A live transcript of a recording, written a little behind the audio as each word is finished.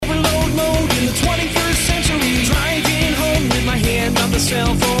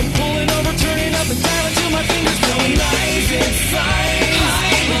cell phone, pulling over, turning up and down until my fingers go nice and fine.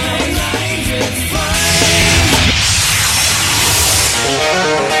 Nice and fine.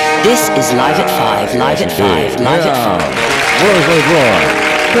 This is Live at 5, Live at 5, Live at 5.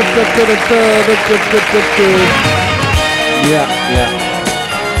 Yeah.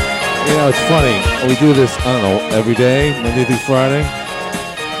 You know, it's funny. We do this, I don't know, every day, Monday through Friday.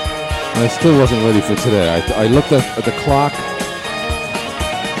 And I still wasn't ready for today. I looked at the clock,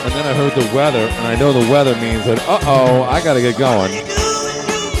 and then I heard the weather, and I know the weather means that, I got to get going.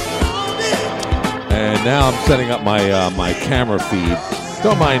 And now I'm setting up my camera feed.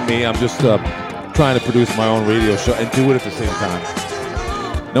 Don't mind me. I'm just trying to produce my own radio show and do it at the same time.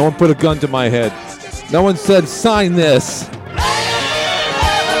 No one put a gun to my head. No one said, sign this.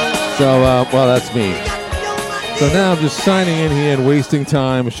 So, well, that's me. So now I'm just signing in here and wasting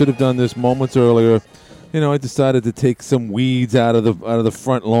time. I should have done this moments earlier. You know, I decided to take some weeds out of the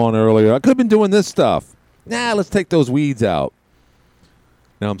front lawn earlier. I could have been doing this stuff. Nah, let's take those weeds out.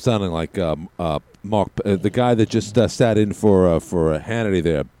 Now I'm sounding like Mark, the guy that just sat in for Hannity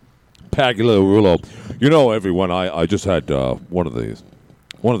there, Pagliarulo. You know, everyone, I just had one of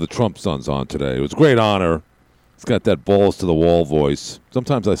the Trump sons on today. It was a great honor. It's got that balls to the wall voice.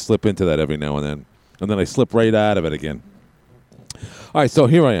 Sometimes I slip into that every now and then I slip right out of it again. All right, so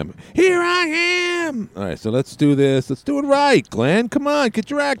here I am. Here I am. All right, so let's do this. Let's do it right, Glenn. Come on, get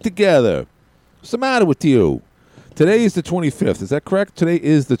your act together. What's the matter with you? Today is the 25th. Is that correct? Today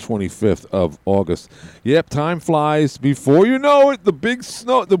is the 25th of August. Yep, time flies. Before you know it, the big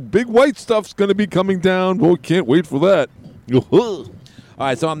snow, the big white stuff's going to be coming down. Boy, can't wait for that. All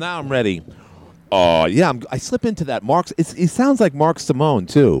right, so now I'm ready. I slip into that. It sounds like Mark Simone,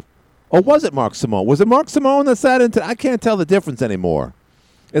 too. Or was it Mark Simone? Was it Mark Simone that sat into... I can't tell the difference anymore.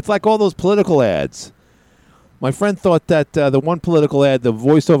 It's like all those political ads. My friend thought that the one political ad, the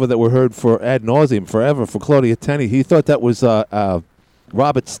voiceover that we heard for ad nauseum forever for Claudia Tenney, he thought that was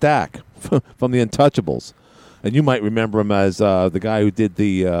Robert Stack from The Untouchables. And you might remember him as the guy who did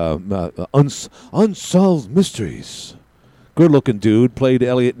the Unsolved Mysteries. Good-looking dude, played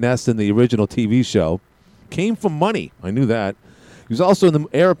Elliot Ness in the original TV show. Came from Money. I knew that. He was also in the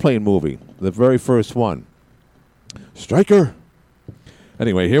Airplane movie, the very first one. Stryker.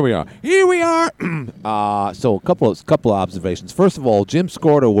 Anyway, here we are. So a couple of observations. First of all, Jim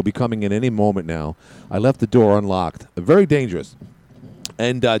Scordo will be coming in any moment now. I left the door unlocked. Very dangerous.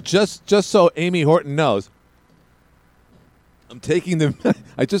 And just so Amy Horton knows, I'm taking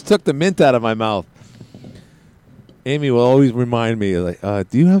I just took the mint out of my mouth. Amy will always remind me, like,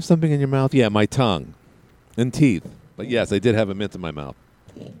 do you have something in your mouth? Yeah, my tongue and teeth. But yes, I did have a mint in my mouth.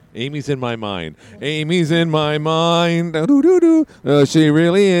 Amy's in my mind. Amy's in my mind. She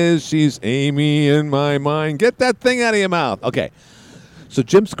really is. She's Amy in my mind. Get that thing out of your mouth. Okay. So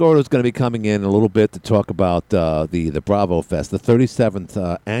Jim Scordo is going to be coming in a little bit to talk about the Bravo Fest, the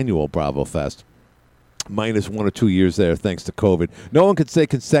 37th annual Bravo Fest. Minus 1 or 2 years there, thanks to COVID. No one could say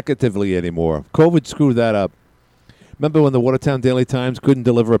consecutively anymore. COVID screwed that up. Remember when the Watertown Daily Times couldn't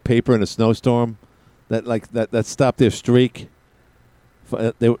deliver a paper in a snowstorm? That stopped their streak.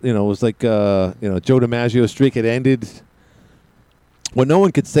 It was like Joe DiMaggio's streak had ended. Well, no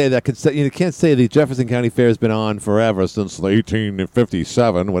one could say that. You can't say the Jefferson County Fair has been on forever since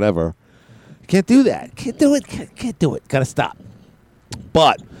 1857, whatever. You can't do that. Can't do it. Got to stop.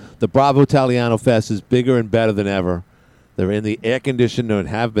 But the Bravo Italiano Fest is bigger and better than ever. They're in the air-conditioned and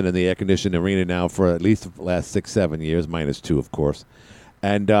have been in the air-conditioned arena now for at least the last 6-7 years, minus 2, of course.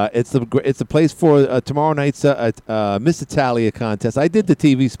 And it's a place for tomorrow night's Miss Italia contest. I did the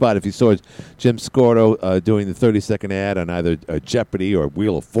TV spot, if you saw it, Jim Scordo doing the 30-second ad on either Jeopardy or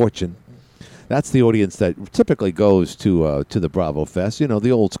Wheel of Fortune. That's the audience that typically goes to the Bravo Fest. You know,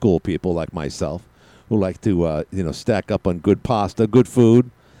 the old school people like myself who like to stack up on good pasta, good food,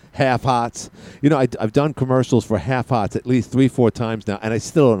 half-hots. You know, I've done commercials for half-hots at least 3-4 times now, and I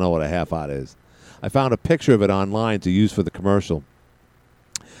still don't know what a half-hot is. I found a picture of it online to use for the commercial.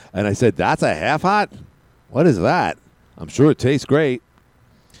 And I said, that's a half-hot? What is that? I'm sure it tastes great.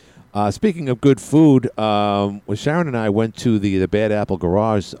 Speaking of good food, Sharon and I went to the Bad Apple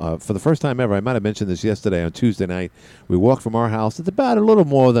Garage for the first time ever. I might have mentioned this yesterday on Tuesday night. We walked from our house. It's about a little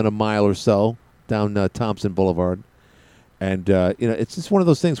more than a mile or so down Thompson Boulevard. And, it's just one of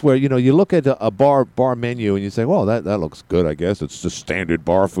those things where, you look at a bar menu and you say, well, that looks good, I guess. It's just standard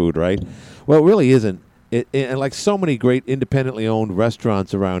bar food, right? Well, it really isn't. And like so many great independently owned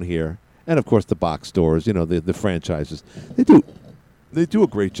restaurants around here, and of course the box stores, the franchises, they do a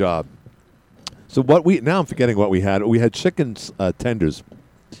great job. So now I'm forgetting what we had. We had chicken tenders,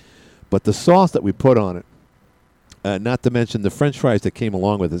 but the sauce that we put on it, not to mention the French fries that came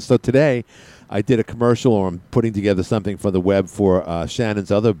along with it. So today, I did a commercial, or I'm putting together something for the web for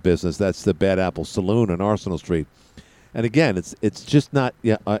Shannon's other business. That's the Bad Apple Saloon on Arsenal Street. And again, it's just not,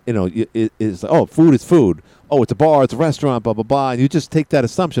 it's, oh, food is food. Oh, it's a bar, it's a restaurant, blah, blah, blah. And you just take that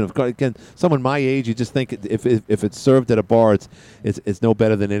assumption. Of course, again, someone my age, you just think if it's served at a bar, it's no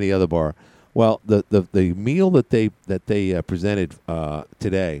better than any other bar. Well, the meal that they presented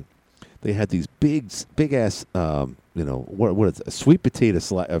today, they had these big ass, what is it, sweet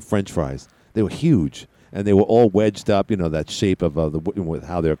potato French fries. They were huge, and they were all wedged up, that shape of with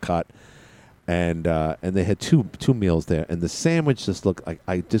how they're cut. And they had two meals there, and the sandwich just looked like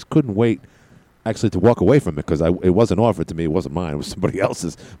I just couldn't wait, actually, to walk away from it because it wasn't offered to me. It wasn't mine. It was somebody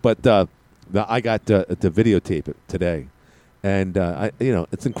else's. But I got to videotape it today, and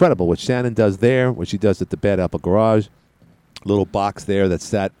it's incredible what Shannon does there, what she does at the Bad Apple Garage. Little box there that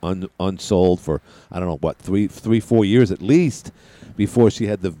sat unsold for I don't know what 3-4 years at least before she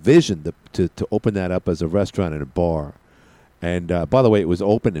had the vision to open that up as a restaurant and a bar. And by the way, it was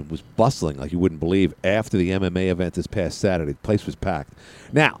open and was bustling like you wouldn't believe after the MMA event this past Saturday. The place was packed.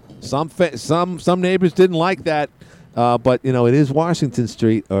 Now, some neighbors didn't like that, but it is Washington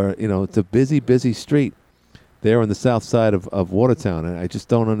Street, or it's a busy street there on the south side of Watertown, and I just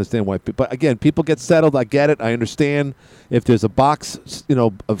don't understand why. But again, people get settled. I get it. I understand if there's a box,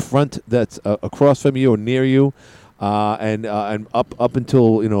 up front that's across from you or near you. And up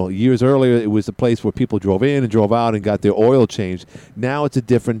until years earlier, it was a place where people drove in and drove out and got their oil changed. Now it's a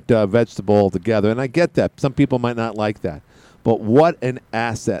different vegetable altogether, and I get that. Some people might not like that, but what an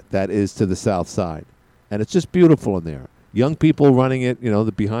asset that is to the South Side, and it's just beautiful in there. Young people running it,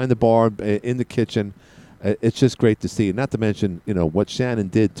 behind the bar, in the kitchen. It's just great to see. Not to mention, what Shannon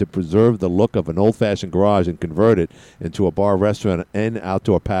did to preserve the look of an old-fashioned garage and convert it into a bar, restaurant, and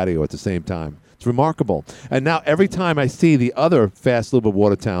outdoor patio at the same time. It's remarkable. And now every time I see the other fast lube of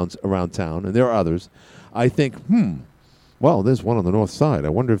Watertowns around town, and there are others, I think, well, there's one on the north side. I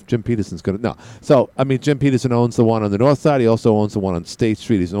wonder if Jim Peterson's going to... No. So, Jim Peterson owns the one on the north side. He also owns the one on State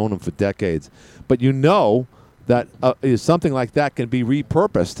Street. He's owned them for decades. But that something like that can be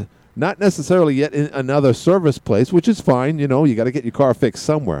repurposed. Not necessarily yet in another service place, which is fine. You got to get your car fixed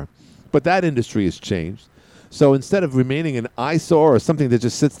somewhere. But that industry has changed. So instead of remaining an eyesore or something that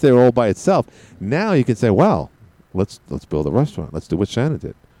just sits there all by itself, now you can say, well, let's build a restaurant. Let's do what Shannon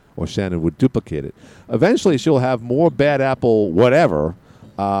did. Or Shannon would duplicate it. Eventually, she'll have more Bad Apple whatever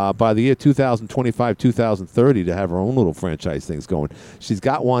by the year 2025, 2030 to have her own little franchise things going. She's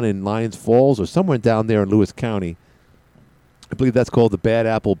got one in Lyons Falls or somewhere down there in Lewis County. I believe that's called the Bad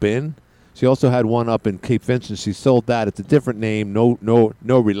Apple Bin. She also had one up in Cape Vincent. She sold that. It's a different name, no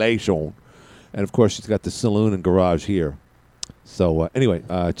relation. And, of course, she's got the saloon and garage here. So, anyway,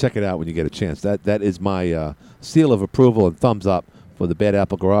 check it out when you get a chance. That is my seal of approval and thumbs up for the Bad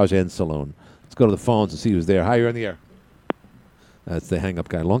Apple Garage and Saloon. Let's go to the phones and see who's there. Hi, you're on the air. That's the hang-up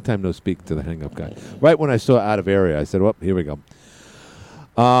guy. Long time no speak to the hang-up guy. Right when I saw out of area, I said, well, here we go.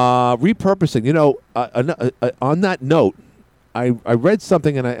 Repurposing. On that note, I read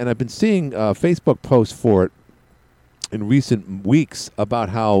something, and I've been seeing Facebook posts for it in recent weeks about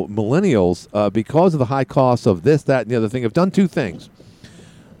how millennials, because of the high cost of this, that, and the other thing, have done two things.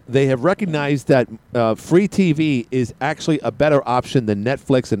 They have recognized that free TV is actually a better option than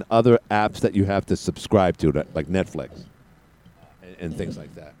Netflix and other apps that you have to subscribe to, like Netflix and things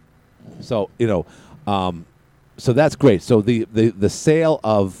like that. So, so that's great. So the sale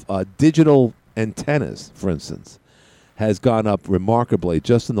of digital antennas, for instance, has gone up remarkably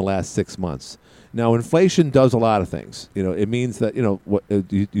just in the last 6 months. Now, inflation does a lot of things. It means that,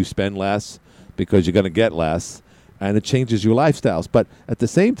 you spend less because you're going to get less, and it changes your lifestyles. But at the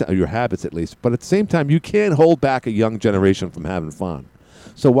same time, your habits at least, but at the same time, you can't hold back a young generation from having fun.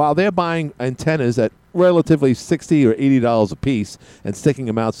 So while they're buying antennas at relatively $60 or $80 a piece and sticking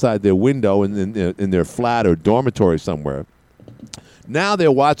them outside their window in their flat or dormitory somewhere, now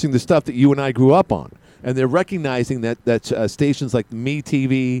they're watching the stuff that you and I grew up on. And they're recognizing that stations like Me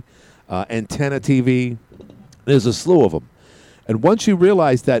TV, Antenna TV, there's a slew of them. And once you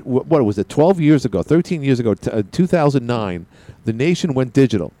realize that, what was it, 13 years ago, 2009, the nation went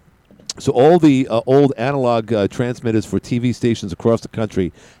digital. So all the old analog transmitters for TV stations across the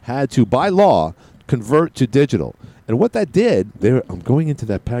country had to, by law, convert to digital. And what that did, I'm going into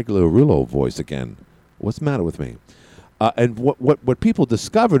that Pagliarulo voice again. What's the matter with me? And what people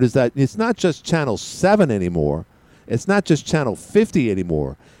discovered is that it's not just Channel 7 anymore. It's not just Channel 50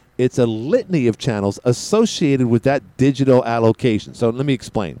 anymore. It's a litany of channels associated with that digital allocation. So let me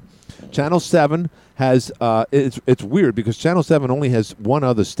explain. Channel 7 has it's weird because Channel 7 only has one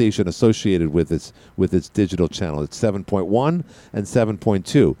other station associated with its digital channel. It's 7.1 and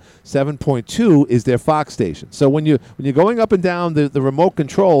 7.2. 7.2 is their Fox station. So when you're going up and down the remote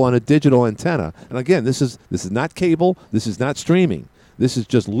control on a digital antenna, and again, this is not cable, this is not streaming. This is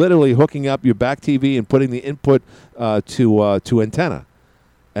just literally hooking up your back TV and putting the input to antenna.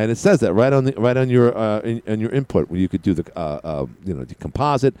 And it says that right on your in your input, where you could do the the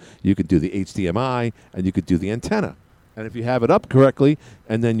composite, you could do the HDMI, and you could do the antenna. And if you have it up correctly,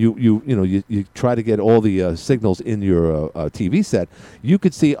 and then you try to get all the signals in your TV set, you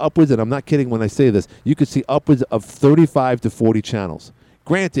could see upwards, and I'm not kidding when I say this, you could see upwards of 35 to 40 channels.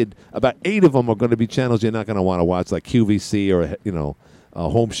 Granted, about 8 of them are going to be channels you're not going to want to watch, like QVC or a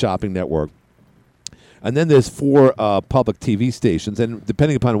Home Shopping Network. And then there's 4 public TV stations, and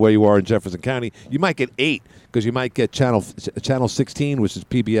depending upon where you are in Jefferson County, you might get 8 because you might get channel 16, which is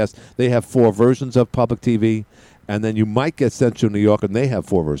PBS. They have 4 versions of public TV, and then you might get Central New York, and they have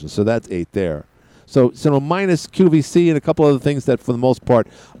 4 versions. So that's 8 there. So minus QVC and a couple other things that, for the most part,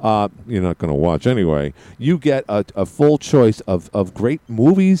 you're not going to watch anyway. You get a full choice of great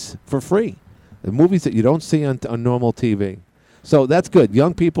movies for free, the movies that you don't see on normal TV. So that's good.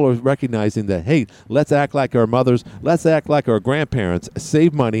 Young people are recognizing that, hey, let's act like our mothers, let's act like our grandparents,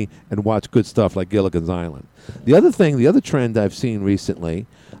 save money, and watch good stuff like Gilligan's Island. The other trend I've seen recently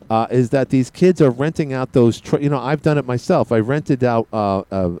is that these kids are renting out those, I've done it myself. I rented out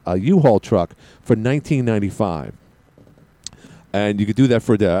a U-Haul truck for $19.95. And you could do that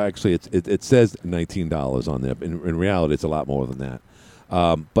for, actually, it says $19 on there. In reality, it's a lot more than that.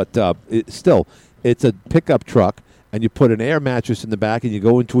 But it's a pickup truck. And you put an air mattress in the back, and you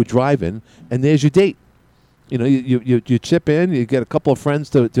go into a drive-in, and there's your date. You chip in, you get a couple of friends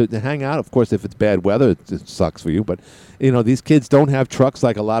to hang out. Of course, if it's bad weather, it sucks for you. But these kids don't have trucks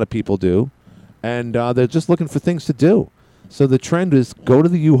like a lot of people do, and they're just looking for things to do. So the trend is go to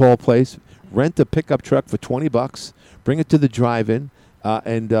the U-Haul place, rent a pickup truck for $20, bring it to the drive-in,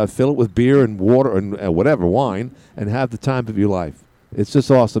 and fill it with beer and water and whatever, wine, and have the time of your life. It's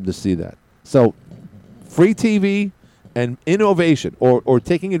just awesome to see that. So free TV and innovation, or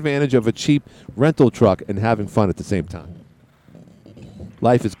taking advantage of a cheap rental truck and having fun at the same time.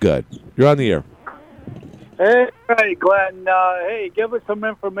 Life is good. You're on the air. Hey, Glenn. Hey, give us some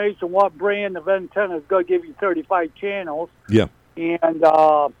information. What brand of antenna is going to give you 35 channels? Yeah. And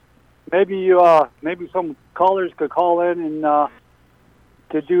maybe some callers could call in and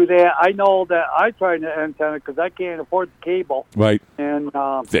to do that. I know that I tried the antenna because I can't afford the cable. Right. And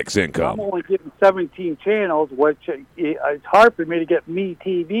fixed income. I'm only getting 17 channels, which it's hard for me to get Me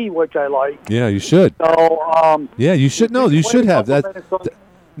TV, which I like. Yeah, you should. So yeah, you should know. You should have that.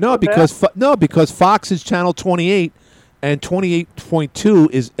 Because Fox is channel 28, and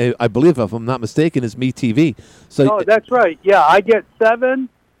 28.2 is, I believe, if I'm not mistaken, is Me TV. So no, that's right. Yeah, I get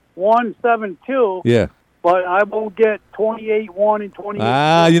 7.172. Yeah. But I won't get 28.1 and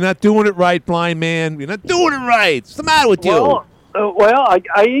 28. You're not doing it right, blind man. You're not doing it right. What's the matter with you? I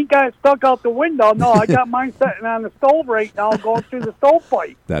ain't got it stuck out the window. No, I got mine sitting on the stove right now, going through the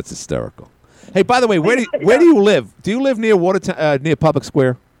stovepipe. That's hysterical. Hey, by the way, where do you live? Do you live near near Public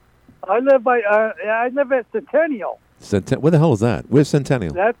Square? I live at Centennial. Where the hell is that? Where's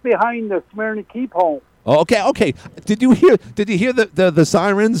Centennial? That's behind the Smyrna Keep Home. Oh, okay. Did you hear the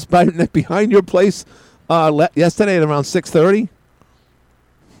sirens behind your place yesterday at around 6:30?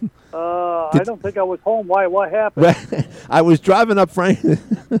 I don't think I was home. Why? What happened? I was driving up Franklin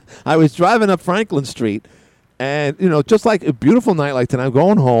Street, and just like a beautiful night like tonight, I'm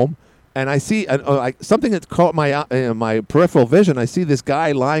going home, and I see something that caught my peripheral vision. I see this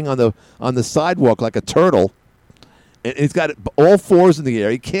guy lying on the sidewalk like a turtle, and he's got all fours in the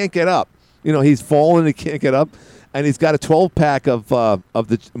air. He can't get up. He's fallen. He can't get up, and he's got a 12-pack of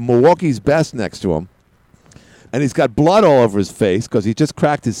the Milwaukee's Best next to him. And he's got blood all over his face because he just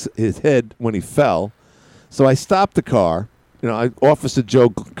cracked his head when he fell. So I stopped the car. Officer Joe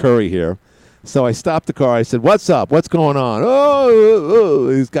Curry here. So I stopped the car. I said, "What's up? What's going on?" Oh,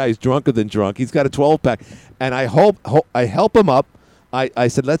 this guy's drunker than drunk. He's got a 12-pack. And I help him up. I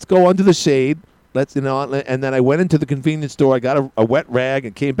said, "Let's go under the shade." And then I went into the convenience store. I got a wet rag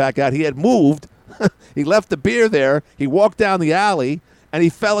and came back out. He had moved. He left the beer there. He walked down the alley, and he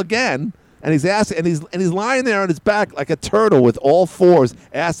fell again. And he's he's lying there on his back like a turtle with all fours,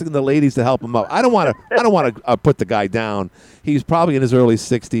 asking the ladies to help him up. I don't want to put the guy down. He's probably in his early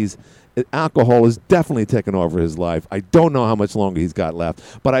 60s. Alcohol is definitely taken over his life. I don't know how much longer he's got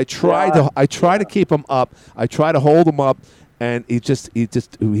left, but I try to keep him up. I try to hold him up, and he just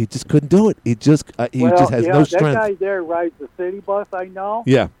couldn't do it. He just has no strength. That guy there rides the city bus. I know.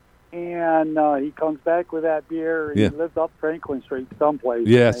 Yeah. and he comes back with that beer, and Yeah. he lives up Franklin Street someplace.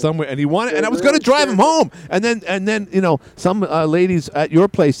 Yeah, And somewhere, and he wanted, and They I was going to really drive him scared home, and then some ladies at your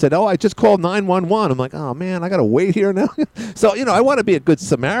place said, "Oh, I just called 911." I'm like, "Oh man, I got to wait here now." So I want to be a good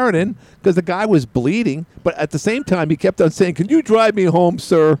Samaritan because the guy was bleeding, but at the same time, he kept on saying, "Can you drive me home,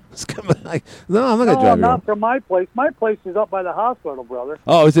 sir?" Like, no, I'm not going to No, drive you home. not from my place. My place is up by the hospital, brother.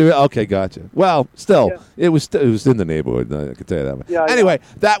 Oh, is it? Okay, gotcha. Well, still, Yeah. it was in the neighborhood. I can tell you that. Much. Yeah, Anyway,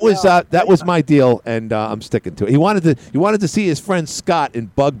 that was Yeah. that was my deal, and I'm sticking to it. He wanted to see his friend Scott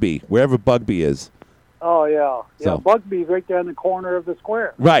in Bugby, wherever Bugby is. Oh, yeah. So- Bugby's right there in the corner of the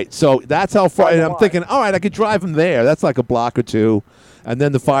square. Right. So that's how far. By the And I'm line. thinking, all right, I could drive him there. That's like a block or two, and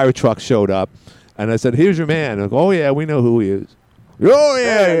then the fire truck showed up, and I said, "Here's your man." I go, "Oh yeah, we know who he is." Oh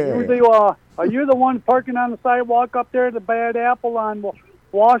yeah. Hey, are you the one parking on the sidewalk up there, the Bad Apple on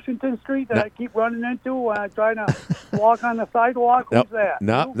Washington Street that No. I keep running into when I try to walk on the sidewalk? No, Who's that?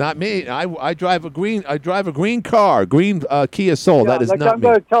 no, You? not me. I drive a green. I drive a green car, green Kia Soul. Yeah, That is like not I'm me.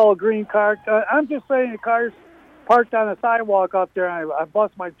 going to tell a green car. I'm just saying the car's parked on the sidewalk up there, and I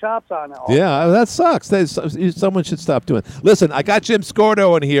bust my chops on it. all. Yeah, that sucks. Someone should stop doing it. Listen, I got Jim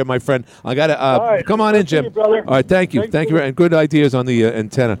Scordo in here, my friend. I got to right. come on in, Good to see Jim. you, brother. All right, thank you. Thank Thank you. you. And good ideas on the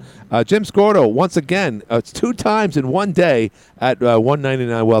antenna. Jim Scordo, once again, it's 2 times in one day at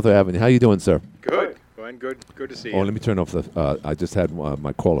 199 Welfare Avenue. How you doing, sir? Good, Glenn. Good to see you. Oh, let me turn off the. I just had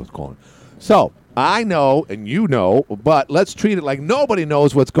my caller calling. So I know, and you know, but let's treat it like nobody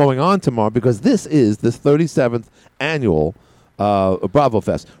knows what's going on tomorrow because this is the 37th annual Bravo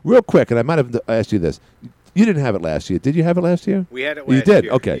Fest. Real quick, and I might have asked you this. You didn't have it last year. Did you have it last year? We had it You last did?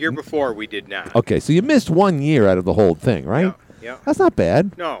 year. Okay. The year before, we did not. Okay, so you missed 1 year out of the whole thing, right? Yeah. That's not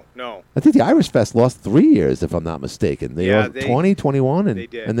bad. No. I think the Irish Fest lost 3 years, if I'm not mistaken. They Yeah, lost they- 20, 21, they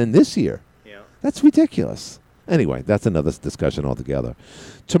did. and then this year. Yeah. That's ridiculous. Anyway, that's another discussion altogether.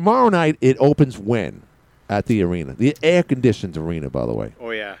 Tomorrow night, it opens when? At the arena. The air-conditioned arena, by the way.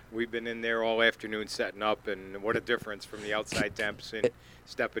 Oh, yeah. We've been in there all afternoon setting up, and what a difference from the outside temps and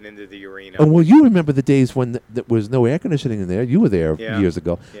stepping into the arena. And well, you remember the days when there was no air conditioning in there. You were there Yeah. years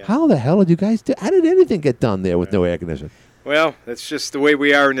ago. Yeah. How the hell did you guys do? How did anything get done there with no air conditioning? Well, that's just the way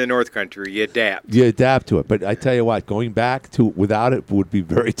we are in the North Country. You adapt. You adapt to it. But I tell you what, going back to without it would be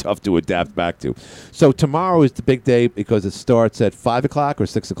very tough to adapt back to. So tomorrow is the big day because it starts at 5 o'clock or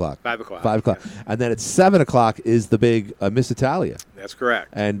 6 o'clock? 5 o'clock. 5 o'clock. And then at 7 o'clock is the big Miss Italia. That's correct.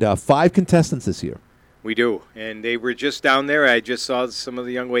 And 5 contestants this year. We do. And they were just down there. I just saw some of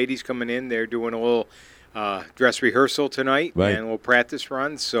the young ladies coming in. They're doing a little dress rehearsal tonight Right. and a little practice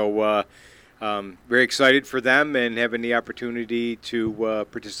run. So very excited for them and having the opportunity to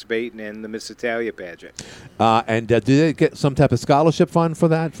participate in the Miss Italia pageant. And do they get some type of scholarship fund for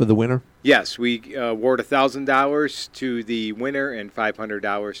that, for the winner? Yes, we award $1,000 to the winner and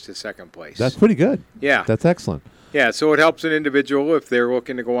 $500 to second place. That's pretty good. Yeah. That's excellent. Yeah, so it helps an individual if they're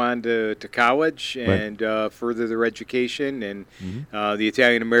looking to go on to college and further their education. And the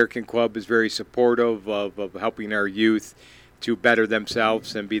Italian American Club is very supportive of helping our youth to better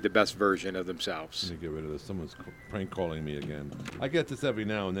themselves and be the best version of themselves. Let me get rid of this. Someone's prank calling me again. I get this every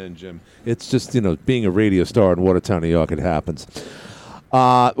now and then, Jim. It's just, being a radio star in Watertown, New York, it happens.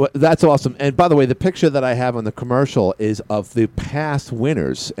 That's awesome. And by the way, the picture that I have on the commercial is of the past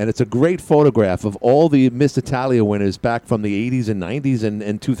winners, and it's a great photograph of all the Miss Italia winners back from the 80s and 90s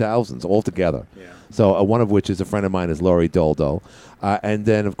and 2000s all together. Yeah. So one of which is a friend of mine is Laurie Doldo. And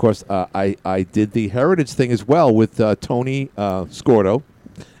then, of course, I did the heritage thing as well with Tony Scordo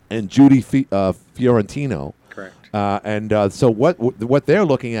and Judy Fiorentino. Correct. So what they're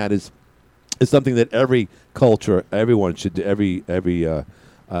looking at is something that every culture, everyone should do, every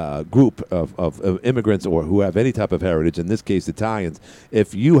group of immigrants or who have any type of heritage, in this case Italians,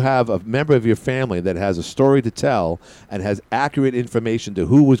 if you have a member of your family that has a story to tell and has accurate information to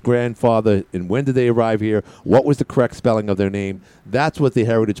who was grandfather and when did they arrive here, what was the correct spelling of their name, that's what the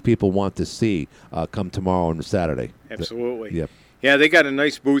heritage people want to see come tomorrow and Saturday. Absolutely. Yep. Yeah, they got a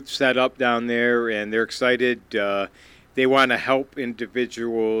nice booth set up down there, and they're excited. They want to help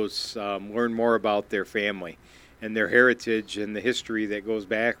individuals learn more about their family and their heritage and the history that goes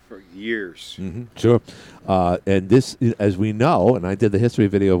back for years. Sure. And this, as we know, and I did the history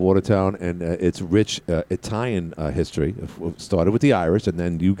video of Watertown, and it's rich Italian history. It started with the Irish, and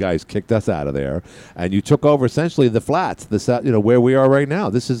then you guys kicked us out of there, and you took over essentially the flats, where we are right now.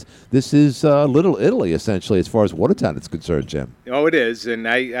 This is Little Italy, essentially, as far as Watertown is concerned, Jim. Oh, it is. And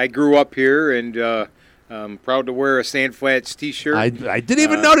I grew up here, and I'm proud to wear a Sand Flats T-shirt. I didn't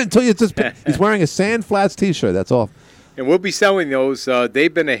even know it until you just. He's wearing a Sand Flats T-shirt. That's all. And we'll be selling those.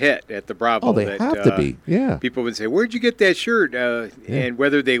 They've been a hit at the Bravo. Oh, they have to be. Yeah. People would say, "Where'd you get that shirt?" And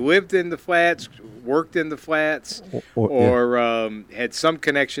whether they lived in the flats, worked in the flats, or had some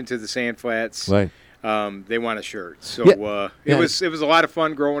connection to the Sand Flats, Right. They want a shirt. So Yeah. it was a lot of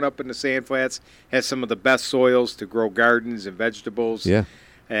fun growing up in the Sand Flats. Has some of the best soils to grow gardens and vegetables. Yeah.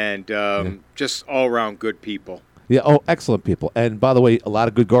 And just all around good people. Yeah. Oh, excellent people. And by the way, a lot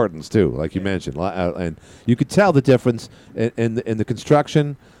of good gardens too, like you mentioned. And you could tell the difference in the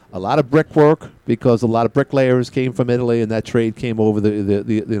construction. A lot of brickwork because a lot of bricklayers came from Italy, and that trade came over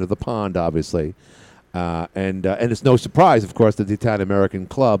the pond, obviously. And it's no surprise, of course, that the Italian American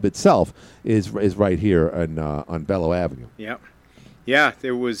Club itself is right here on Bellow Avenue. Yeah. Yeah,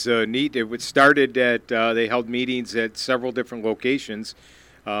 it was neat. It started at they held meetings at several different locations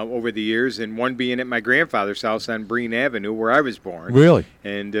over the years, and one being at my grandfather's house on Breen Avenue, where I was born. Really?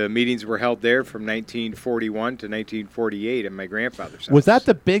 And meetings were held there from 1941 to 1948 at my grandfather's house. Was that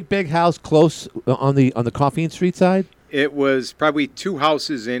the big house close on the Coffeen Street side? It was probably 2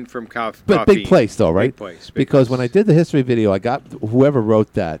 houses in from But Coffee. big place, though, right? Big place. Because when I did the history video, I got whoever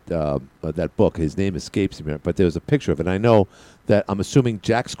wrote that book. His name escapes me, but there was a picture of it. And I know that I'm assuming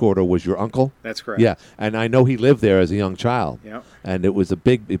Jack Scordo was your uncle. That's correct. Yeah, and I know he lived there as a young child. Yeah. And it was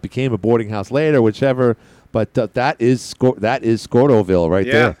it became a boarding house later, whichever. But that is Scordoville right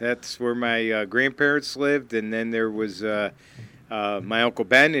there. Yeah, that's where my grandparents lived, and then there was my Uncle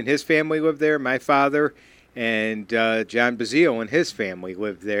Ben and his family lived there. My father. And John Bazile and his family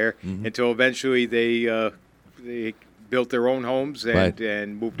lived there until eventually they built their own homes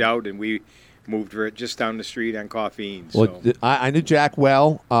and moved out, and we moved just down the street on Coffeen. Well, I knew Jack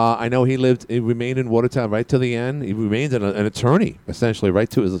well. I know he remained in Watertown right to the end. He remained an attorney, essentially, right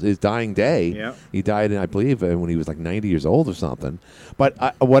to his dying day. Yeah. He died, I believe, when he was like 90 years old or something. But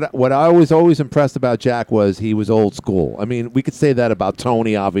what I was always impressed about Jack was he was old school. I mean, we could say that about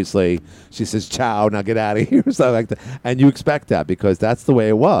Tony, obviously. She says, "Ciao, now get out of here," or something like that. And you expect that because that's the way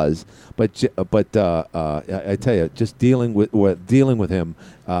it was. But I tell you, just dealing with him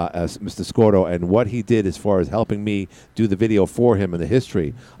as Mr. Scordo and what he did as far as helping me do the video for him and the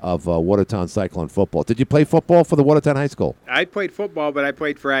history of Watertown Cyclone football. Did you play football for the Watertown High School? I played football, but I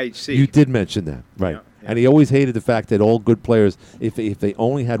played for IHC. You did mention that, right? Yeah. And he always hated the fact that all good players, if they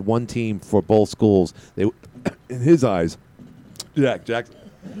only had one team for both schools, they, in his eyes, Jack,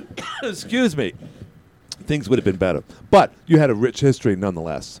 excuse me, things would have been better. But you had a rich history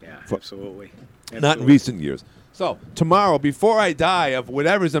nonetheless. Yeah, For- absolutely. Not in recent years. So tomorrow, before I die of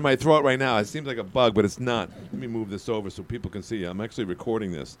whatever's in my throat right now, it seems like a bug, but it's not. Let me move this over so people can see. I'm actually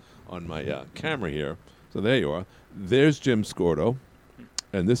recording this on my camera here. So there you are. There's Jim Scordo.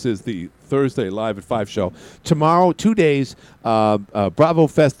 And this is the Thursday Live at 5 show. Tomorrow, 2 days, Bravo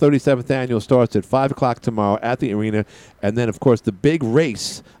Fest 37th Annual starts at 5 o'clock tomorrow at the arena. And then, of course, the big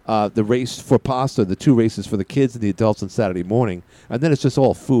race, the race for pasta, the 2 races for the kids and the adults on Saturday morning. And then it's just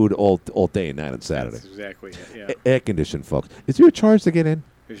all food all day and night on Saturday. That's exactly it, yeah. Air-conditioned, folks. Is there a charge to get in?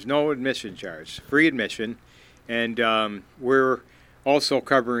 There's no admission charge, free admission. And we're also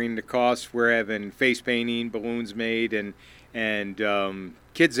covering the costs. We're having face painting, balloons made, and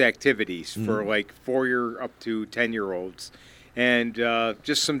kids' activities for like 4-year up to 10-year-olds. And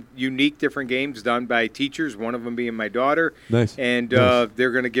just some unique different games done by teachers, one of them being my daughter. Nice. And Nice.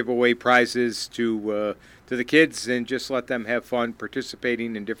 they're going to give away prizes to the kids and just let them have fun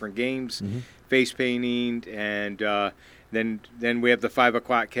participating in different games, face painting, and then we have the 5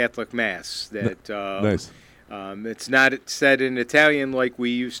 o'clock Catholic Mass. That Nice. It's not said in Italian like we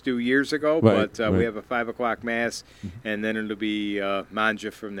used to years ago, Right, but right. we have a 5 o'clock Mass, and then it'll be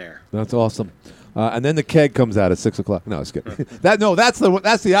Manja from there. That's awesome. And then the keg comes out at 6 o'clock. No, it's good. That's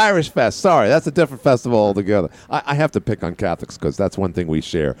the Irish Fest. Sorry, that's a different festival altogether. I have to pick on Catholics because that's one thing we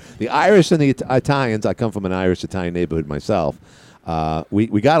share. The Irish and the Italians. I come from an Irish-Italian neighborhood myself.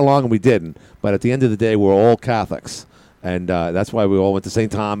 We got along and we didn't, but at the end of the day, we're all Catholics. And that's why we all went to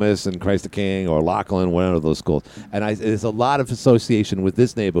St. Thomas and Christ the King or Lachlan, one of those schools. And there's a lot of association with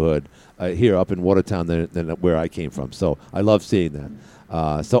this neighborhood here up in Watertown than where I came from. So I love seeing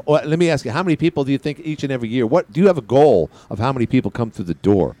that. So let me ask you, how many people do you think each and every year? What do you have a goal of how many people come through the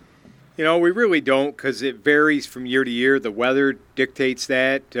door? You know, we really don't because it varies from year to year. The weather dictates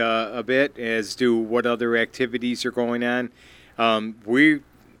that a bit as to what other activities are going on. We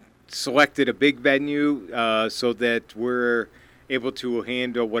selected a big venue so that we're able to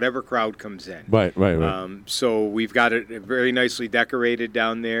handle whatever crowd comes in. Right. So we've got it very nicely decorated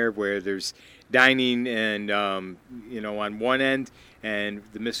down there where there's dining and, on one end and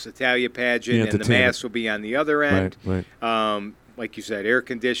the Miss Italia pageant and the Mass will be on the other end. Right. like you said,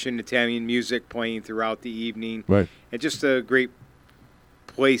 air-conditioned Italian music playing throughout the evening. Right. And just a great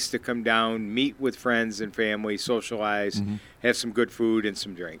place to come down, meet with friends and family, socialize, have some good food and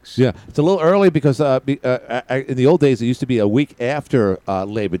some drinks. Yeah, it's a little early because in the old days it used to be a week after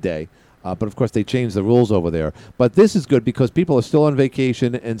Labor Day. But, of course, they changed the rules over there. But this is good because people are still on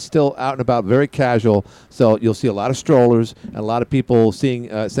vacation and still out and about, very casual. So you'll see a lot of strollers and a lot of people saying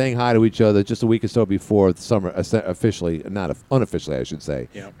hi to each other just a week or so before the summer officially, not unofficially, I should say,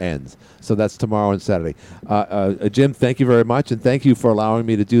 ends. So that's tomorrow and Saturday. Jim, thank you very much, and thank you for allowing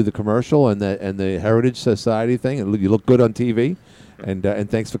me to do the commercial and the Heritage Society thing. You look good on TV. And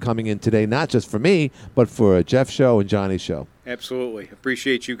thanks for coming in today, not just for me, but for Jeff's show and Johnny's show. Absolutely.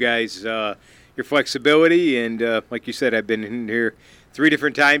 Appreciate you guys, your flexibility. And like you said, I've been in here 3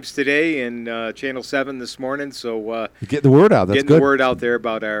 different times today and Channel 7 this morning. So get the word out. That's getting good. the word out there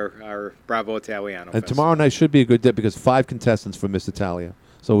about our Bravo Italiano And Festival. tomorrow night should be a good day because 5 contestants for Miss Italia.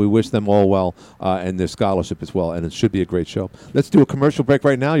 So we wish them all well and their scholarship as well. And it should be a great show. Let's do a commercial break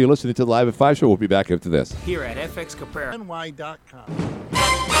right now. You're listening to the Live at 5 show. We'll be back after this. Here at FX Caprera. NY.com.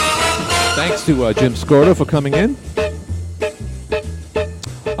 Thanks to Jim Scordo for coming in.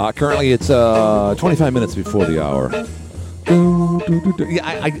 Currently, it's 25 minutes before the hour. Yeah,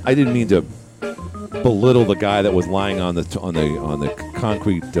 I didn't mean to belittle the guy that was lying on the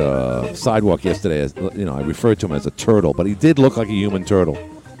concrete sidewalk yesterday. As I referred to him as a turtle, but he did look like a human turtle.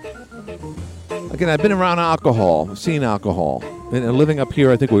 Again, I've been around alcohol, seen alcohol, and living up here,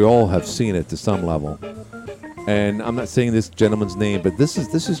 I think we all have seen it to some level. And I'm not saying this gentleman's name, but this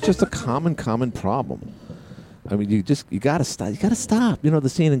is just a common problem. I mean, you gotta stop. You gotta stop. You know the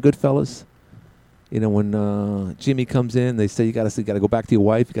scene in Goodfellas. You know when Jimmy comes in, they say you gotta go back to your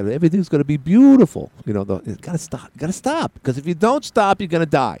wife. Everything's gonna be beautiful. You gotta stop. You gotta stop because if you don't stop, you're gonna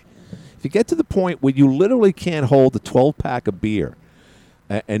die. If you get to the point where you literally can't hold a 12-pack of beer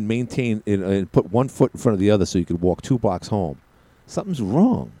and maintain and put one foot in front of the other so you could walk 2 blocks home, something's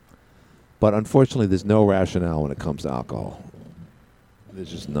wrong. But unfortunately, there's no rationale when it comes to alcohol.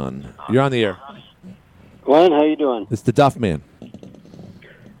 There's just none. You're on the air. Glenn, how you doing? It's the Duff Man.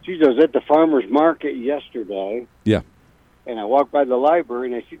 Geez, I was at the farmer's market yesterday. Yeah. And I walked by the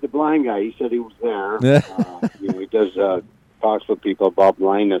library, and I see the blind guy. He said he was there. He does talks with people about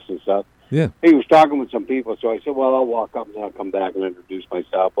blindness and stuff. Yeah. He was talking with some people, so I said, well, I'll walk up and I'll come back and introduce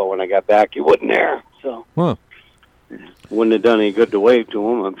myself. But when I got back, he wasn't there. So wouldn't have done any good to wave to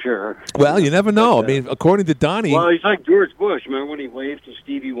him, I'm sure. Well, you never know. I mean, according to Donnie... Well, he's like George Bush. Remember when he waved to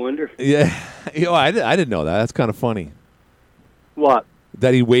Stevie Wonder? Yeah. I didn't know that. That's kind of funny. What?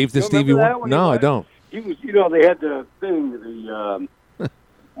 That he waved to Stevie Wonder? No, I don't. He was, they had the thing,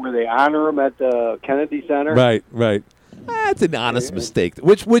 where they honor him at the Kennedy Center. Right. That's an honest mistake.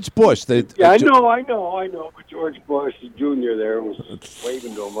 Which Bush? I know. But George Bush Jr. there was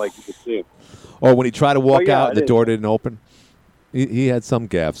waving to him like you could see him. Or when he tried to walk out and the door didn't open. He had some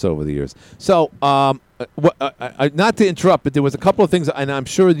gaffes over the years. So, not to interrupt, but there was a couple of things, and I'm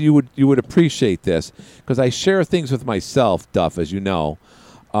sure you would appreciate this, because I share things with myself, Duff, as you know.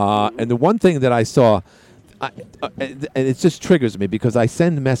 And the one thing that I saw, and it just triggers me, because I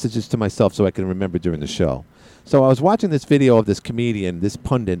send messages to myself so I can remember during the show. So I was watching this video of this comedian, this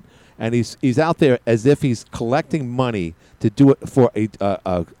pundit, and he's out there as if he's collecting money to do it for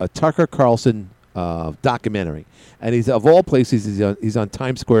a Tucker Carlson documentary. And he's, of all places, he's on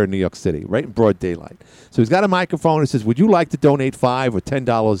Times Square in New York City, right in broad daylight. So he's got a microphone and says, would you like to donate $5 or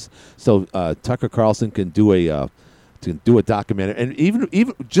 $10 so Tucker Carlson can do a documentary? And even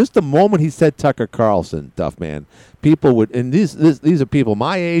just the moment he said Tucker Carlson, Duff Man, people would, and these are people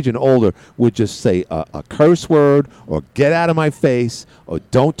my age and older, would just say a curse word or get out of my face or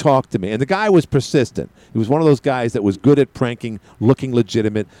don't talk to me. And the guy was persistent. He was one of those guys that was good at pranking, looking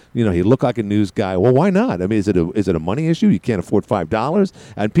legitimate. He looked like a news guy. Well, why not? I mean, is it a money issue? You can't afford $5?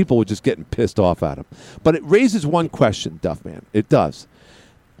 And people were just getting pissed off at him. But it raises one question, Duff Man. It does.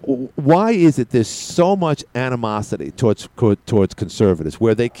 Why is it there's so much animosity towards conservatives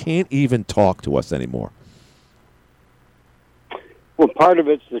where they can't even talk to us anymore? Well, part of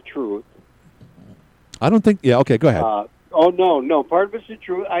it's the truth. I don't think... Yeah, okay, go ahead. No. Part of it's the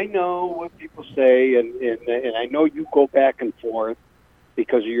truth. I know what people say, and I know you go back and forth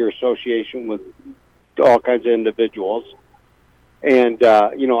because of your association with all kinds of individuals. And,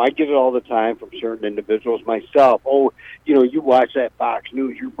 I get it all the time from certain individuals myself. Oh, you watch that Fox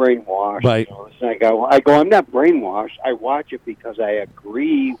News, you're brainwashed. Right. I go, I'm not brainwashed. I watch it because I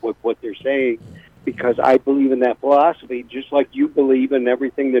agree with what they're saying because I believe in that philosophy, just like you believe in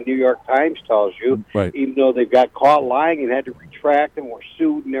everything the New York Times tells you, Right. even though they got caught lying and had to retract and were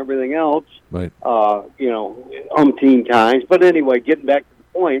sued and everything else, Right. Umpteen times. But anyway, getting back to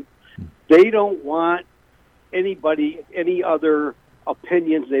the point, they don't want any other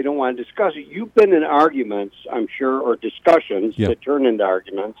opinions. They don't want to discuss it. You've been in arguments, I'm sure, or discussions Yeah. that turn into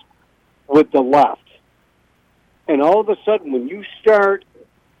arguments with the left. And all of a sudden, when you start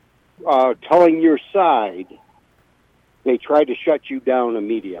telling your side, they try to shut you down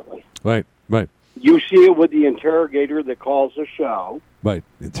immediately. Right. Right. You see it with the interrogator that calls the show, Right.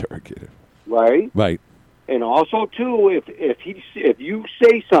 Interrogator. right? Right. And also, too, if you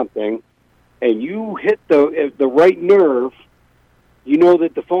say something and you hit the right nerve, you know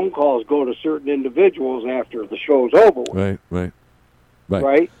that the phone calls go to certain individuals after the show's over with. Right. Right. Right.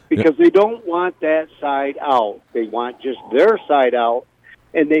 Right? Because they don't want that side out. They want just their side out.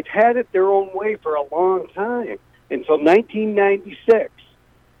 And they've had it their own way for a long time, until 1996.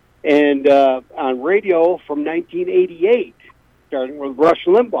 And on radio from 1988, starting with Rush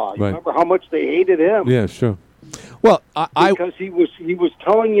Limbaugh. You Right. remember how much they hated him? Yeah, sure. Well, Because he was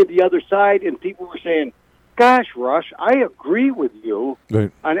telling you the other side, and people were saying, gosh, Rush, I agree with you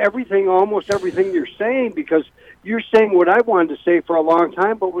Right. on everything, almost everything you're saying, because you're saying what I wanted to say for a long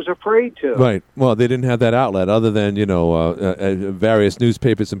time but was afraid to. Right. Well, they didn't have that outlet other than, various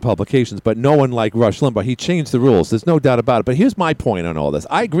newspapers and publications, but no one like Rush Limbaugh. He changed the rules. There's no doubt about it. But here's my point on all this.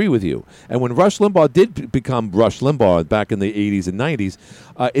 I agree with you. And when Rush Limbaugh did become Rush Limbaugh back in the 80s and 90s,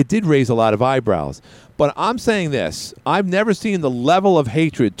 it did raise a lot of eyebrows. But I'm saying this. I've never seen the level of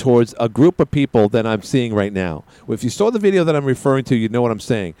hatred towards a group of people that I'm seeing right now. If you saw the video that I'm referring to, you know what I'm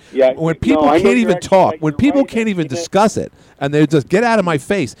saying. Yeah, When no, people I know can't you're even actually talk, right. when You're people right. can't even I've seen it. discuss it, and they just get out of my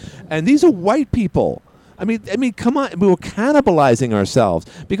face. And these are white people. I mean, come on. We were cannibalizing ourselves.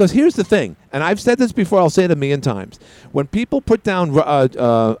 Because here's the thing, and I've said this before, I'll say it a million times. When people put down,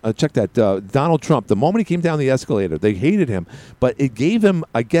 Donald Trump, the moment he came down the escalator, they hated him. But it gave him,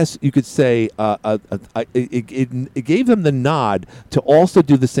 I guess you could say, it gave them the nod to also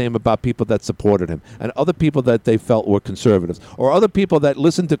do the same about people that supported him and other people that they felt were conservatives or other people that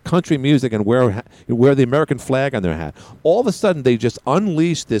listened to country music and wear the American flag on their hat. All of a sudden, they just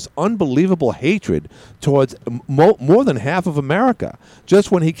unleashed this unbelievable hatred towards more than half of America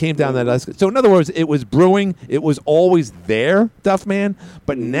just when he came down that escalator. So in other words, it was brewing. It was always there, Duff Man,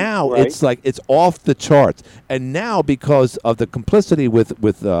 but now Right. it's like it's off the charts. And now because of the complicity with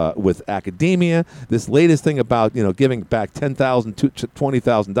academia, this latest thing about giving back $10,000 to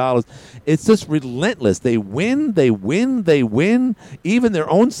 $20,000, it's just relentless. They win. Even their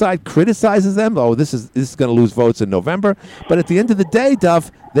own side criticizes them. Oh, this is going to lose votes in November. But at the end of the day,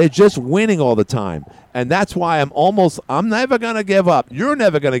 Duff, they're just winning all the time. And that's why I'm never going to give up. You're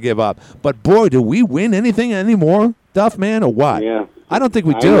never going to give up. But boy, do we win anything anymore, Duff Man, or what? Yeah. I don't think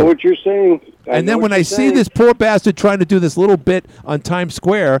we I do. know what you're saying. And then when I see this poor bastard trying to do this little bit on Times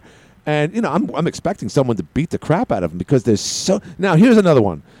Square, and I'm expecting someone to beat the crap out of him because there's so. Now here's another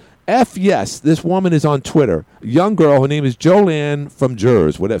one. F yes, this woman is on Twitter. A young girl, her name is Joanne from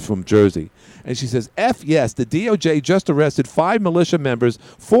Jersey. And she says, F yes, the DOJ just arrested 5 militia members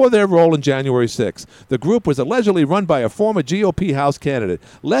for their role in January 6th. The group was allegedly run by a former GOP House candidate.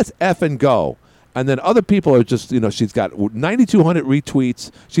 Let's F and go. And then other people are just, she's got 9,200 retweets.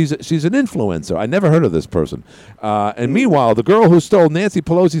 She's an influencer. I never heard of this person. And meanwhile, the girl who stole Nancy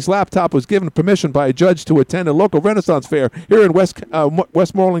Pelosi's laptop was given permission by a judge to attend a local Renaissance fair here in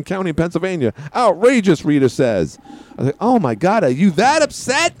Westmoreland County, Pennsylvania. Outrageous, Rita says. I was like, oh, my God, are you that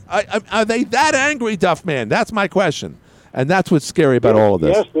upset? Are they that angry, Duff Man? That's my question. And that's what's scary about all of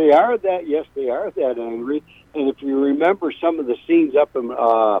this. Yes, they are that angry. And if you remember some of the scenes up in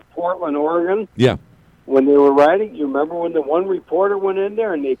Portland, Oregon, Yeah. when they were riding, you remember when the one reporter went in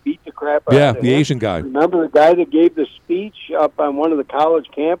there and they beat the crap out of him? The Asian guy. Remember the guy that gave the speech up on one of the college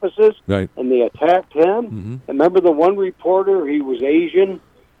campuses? Right. And they attacked him? Mm-hmm. And remember the one reporter, he was Asian,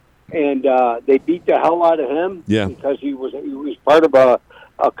 and they beat the hell out of him? Yeah. Because he was part of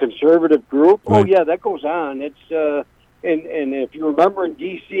a conservative group? Right. Oh, yeah, that goes on. It's... And if you remember in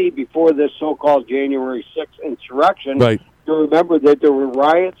D.C. before this so-called January 6th insurrection, Right. you remember that there were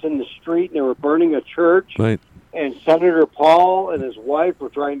riots in the street and they were burning a church. Right. And Senator Paul and his wife were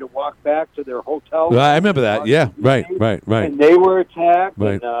trying to walk back to their hotel. I remember that. Yeah. Right. And they were attacked.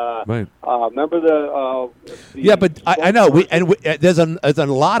 Right. And, Right. remember the yeah, but I know there's a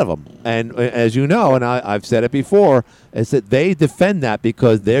lot of them, and as you know, and I've said it before, is that they defend that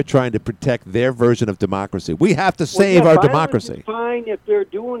because they're trying to protect their version of democracy. We have to save our violence democracy. is fine if they're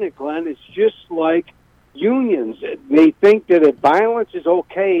doing it, Glenn. It's just like unions, they think that violence is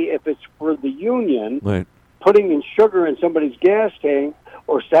okay if it's for the union. Right. Putting in sugar in somebody's gas tank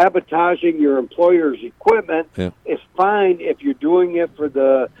or sabotaging your employer's equipment is fine if you're doing it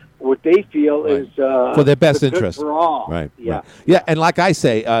for what they feel is for their best the good interest for all. Right. Yeah. Right. Yeah. And like I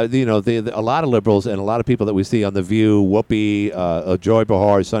say, a lot of liberals and a lot of people that we see on The View, Whoopi, Joy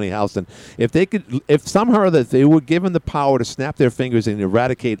Behar, Sonny Houston, if somehow that they were given the power to snap their fingers and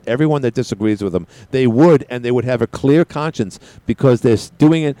eradicate everyone that disagrees with them, they would, and they would have a clear conscience because they're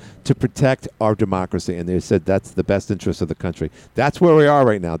doing it to protect our democracy. And they said that's the best interest of the country. That's where we are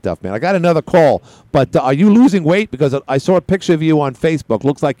right now, Duff, man. I got another call, but are you losing weight? Because I saw a picture of you on Facebook.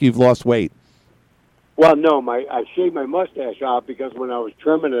 Looks like you've lost weight. Well, no, I shaved my mustache off because when I was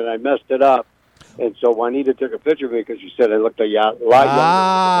trimming it, I messed it up. And so Juanita took a picture of me because she said I looked a lot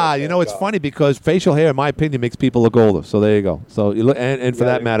younger. You know, it's funny because facial hair, in my opinion, makes people look older. So there you go. So you look, and for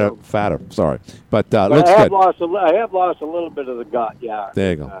that matter, fatter. Sorry, but looks I have good. I have lost a little bit of the gut. Yeah.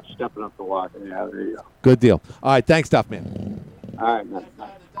 There you go. Stepping up the walk. Yeah, there you go. Good deal. All right, thanks, Duff Man. All right, man.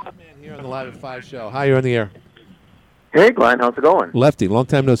 Duff Man here on the Live at 5 show. Hi, you're on the air. Hey, Glenn, how's it going? Lefty, long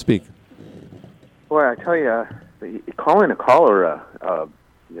time no speak. Boy, I tell you, calling a caller,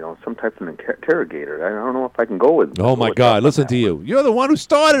 some type of interrogator. I don't know if I can go with. Oh my God! Listen to you. You're the one who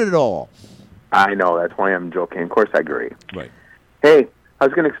started it all. I know. That's why I'm joking. Of course, I agree. Right. Hey, I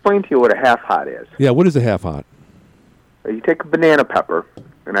was going to explain to you what a half hot is. Yeah. What is a half hot? You take a banana pepper,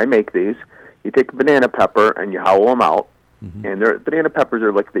 and I make these. You take a banana pepper and you hollow them out, and banana peppers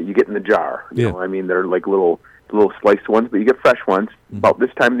are like that you get in the jar. You know, I mean, they're like little sliced ones, but you get fresh ones about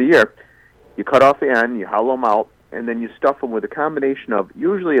this time of the year. You cut off the end, you hollow them out, and then you stuff them with a combination of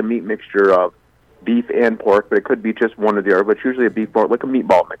usually a meat mixture of beef and pork, but it could be just one or the other, but it's usually a beef pork, like a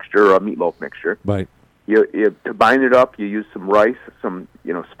meatball mixture or a meatloaf mixture. Right. You to bind it up, you use some rice, some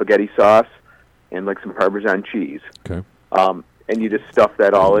spaghetti sauce, and like some Parmesan cheese. Okay. And you just stuff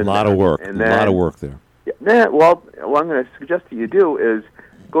that all in. A lot of work. And then, a lot of work there. Well, what I'm going to suggest that you do is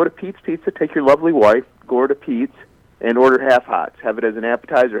go to Pete's Pizza, take your lovely wife, go over to Pete's, and order half hots. Have it as an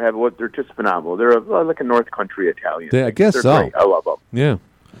appetizer. They're just phenomenal. They're like a North Country Italian. I guess they're so. Great. I love them. Yeah.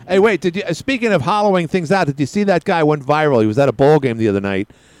 Hey, wait. Did you? Speaking of hollowing things out, did you see that guy went viral? He was at a bowl game the other night.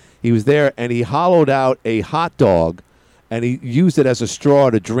 He was there and he hollowed out a hot dog, and he used it as a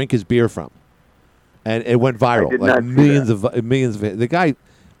straw to drink his beer from, and it went viral. I did like not millions of the guy.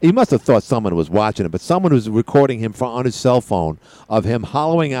 He must have thought someone was watching it, but someone was recording him on his cell phone of him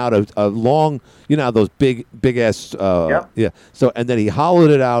hollowing out a long, those big ass. Yeah. So and then he hollowed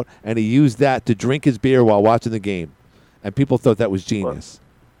it out and he used that to drink his beer while watching the game, and people thought that was genius.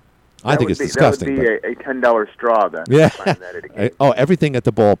 I think it's disgusting. That would be a $10 straw then. Yeah. Oh, everything at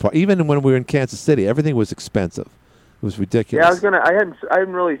the ballpark. Even when we were in Kansas City, everything was expensive. It was ridiculous. Yeah, I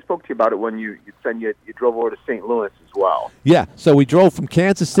hadn't really spoke to you about it when you drove over to St. Louis as well. Yeah, so we drove from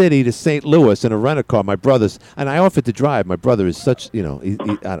Kansas City to St. Louis in a rent-a-car. My brother's, and I offered to drive. My brother is such, I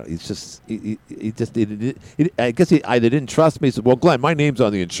guess he either didn't trust me. He said, "Well, Glenn, my name's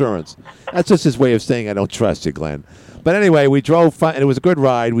on the insurance." That's just his way of saying I don't trust you, Glenn. But anyway, we drove, and it was a good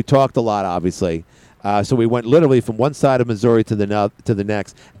ride. We talked a lot, obviously. So we went literally from one side of Missouri to the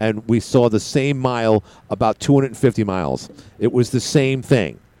next, and we saw the same mile about 250 miles. It was the same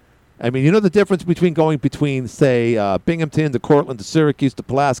thing. I mean, you know the difference between say, Binghamton to Cortland to Syracuse to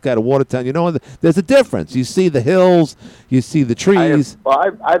Pulaski to Watertown. There's a difference. You see the hills, you see the trees.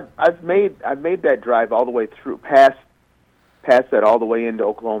 I've made that drive all the way through past that all the way into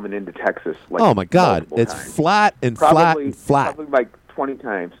Oklahoma and into Texas. Oh my God, it's flat and flat and flat. Probably like 20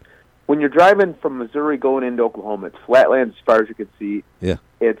 times. When you're driving from Missouri going into Oklahoma, it's flatland as far as you can see. Yeah.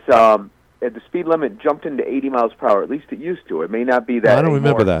 It's the speed limit jumped into 80 miles per hour. At least it used to. It may not be that. I don't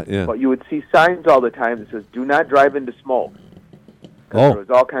anymore, remember that. Yeah. But you would see signs all the time that says, "Do not drive into smoke." There was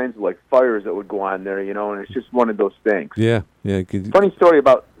all kinds of fires that would go on there, and it's just one of those things. Yeah. Funny story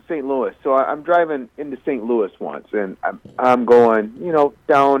about St. Louis. So I'm driving into St. Louis once, and I'm going,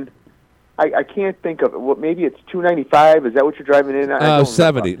 down. I can't think of it. Maybe it's 295. Is that what you're driving in?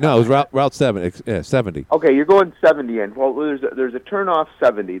 70. No, it was Route 7. Yeah, 70. Okay, you're going 70 in. Well, there's a turn off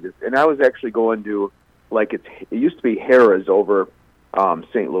 70, and I was actually going to it used to be Harrah's over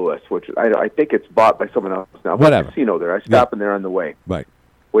St. Louis, which I think it's bought by someone else now. Whatever. A casino there. I stopped in there on the way. Right.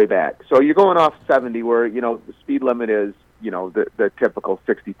 Way back. So you're going off 70, where the speed limit is the typical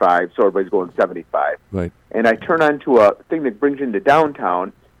 65, so everybody's going 75. Right. And I turn onto a thing that brings you into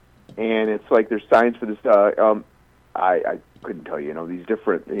downtown. And it's like there's signs for this. I couldn't tell you, these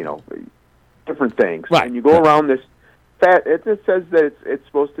different things. Right. And you go around this it says that it's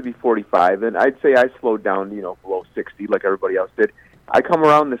supposed to be 45, and I'd say I slowed down, below 60, like everybody else did. I come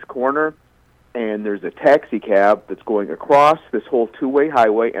around this corner, and there's a taxi cab that's going across this whole two-way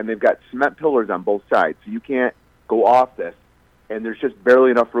highway, and they've got cement pillars on both sides, so you can't go off this. And there's just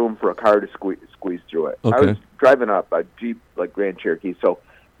barely enough room for a car to squeeze through it. Okay. I was driving up a Jeep, like Grand Cherokee, so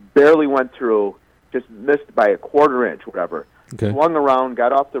barely went through, just missed by a quarter inch, whatever. Okay. Swung around,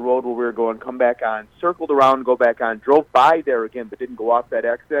 got off the road where we were going, come back on, circled around, go back on, drove by there again, but didn't go off that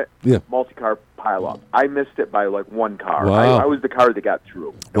exit. Yeah. Multi-car pile-up. I missed it by, like, one car. Wow. I was the car that got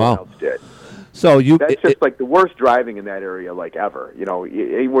through. No one else did. So That's just like the worst driving in that area, like ever. You know,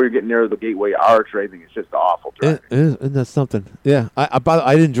 anywhere you're getting near the Gateway Arch or anything, it's just awful driving. Isn't that something? Yeah,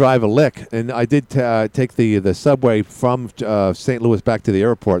 I didn't drive a lick, and I did take the subway from St. Louis back to the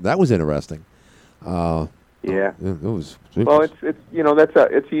airport. That was interesting. Yeah. It was. Well, it's you know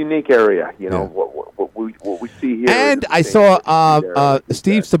it's a unique area. You know what we see here. And I saw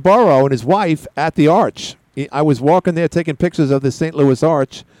Steve Sabaro and his wife at the Arch. I was walking there taking pictures of the St. Louis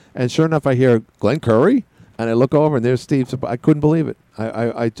Arch. And sure enough, I hear Glenn Curry, and I look over, and there's Steve. I couldn't believe it.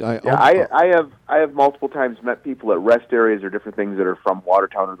 I have multiple times met people at rest areas or different things that are from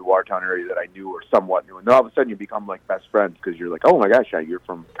Watertown or the Watertown area that I knew or somewhat knew, and then all of a sudden you become like best friends because you're like, oh my gosh, you're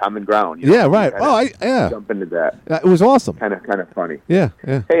from common ground. You know? Yeah, right. Jump into that. It was awesome. Kind of funny. Yeah.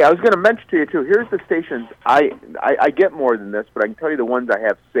 Hey, I was going to mention to you too. Here's the stations. I get more than this, but I can tell you the ones I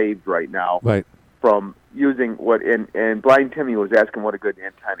have saved right now. Right. From using what and Blind Timmy was asking what a good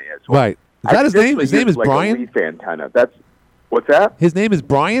antenna is. Well, right. Is that his name? His name is like Brian? A leaf antenna. What's that? His name is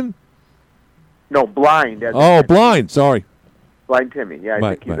Brian? No, Blind. Blind. Sorry. Blind Timmy. Yeah,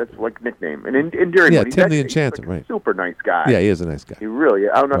 I think that's like nickname. And endearing. Yeah, He's Tim the actually, Enchanter. He's right. Super nice guy. Yeah, he is a nice guy. He really.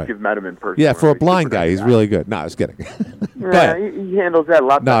 I don't know if you've met him in person. Yeah, for a blind guy, nice he's really good. No, I was kidding. Yeah, he handles that a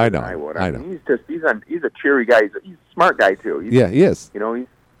lot better than I would. I know. He's a cheery guy. He's a smart guy too. He is. You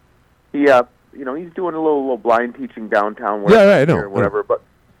know, he's doing a little blind teaching downtown. Or whatever. But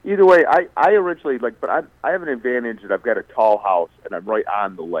either way, I originally but I have an advantage that I've got a tall house and I'm right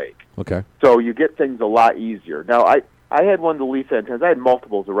on the lake. Okay. So you get things a lot easier. Now I had one of the leaf antennas. I had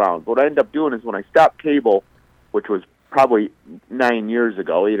multiples around. What I ended up doing is when I stopped cable, which was probably 8 or 9 years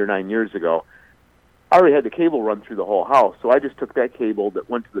ago, I already had the cable run through the whole house. So I just took that cable that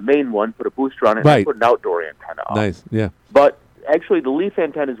went to the main one, put a booster on it, and put an outdoor antenna on. Nice. Yeah. But actually, the leaf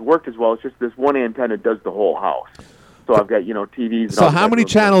antennas worked as well. It's just this one antenna does the whole house. So I've got, TVs. And so how many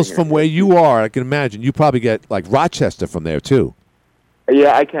channels from where you are? I can imagine you probably get like Rochester from there too.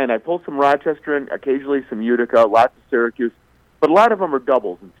 Yeah, I can. I pull some Rochester in, occasionally some Utica, lots of Syracuse, but a lot of them are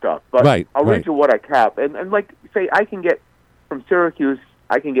doubles and stuff. But I'll read you what I cap. And like, say, I can get from Syracuse,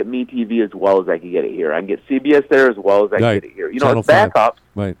 I can get MeTV as well as I can get it here. I can get CBS there as well as I can get it here. You know, Channel it's backups.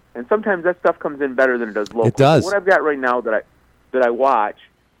 Right. And sometimes that stuff comes in better than it does local. It does. So what I've got right now that I watch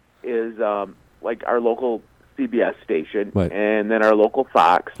is like our local CBS station, and then our local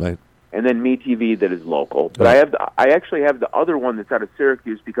Fox, and then MeTV that is local. But I actually have the other one that's out of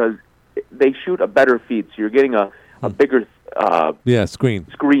Syracuse because they shoot a better feed, so you're getting a bigger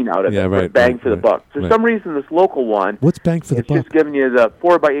screen out of it. Bang for the buck. For some reason, this local one, what's bang for the buck? It's just giving you the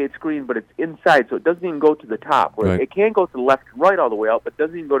 4x8 screen, but it's inside, so it doesn't even go to the top. Where it can go to the left and right all the way out, but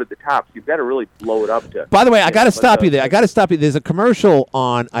doesn't even go to the top. So you've got to really blow it up to. By the way, I got to stop you there. There's a commercial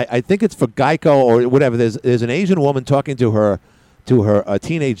on. I think it's for Geico or whatever. There's an Asian woman talking to her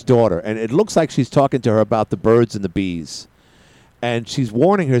teenage daughter, and it looks like she's talking to her about the birds and the bees, and she's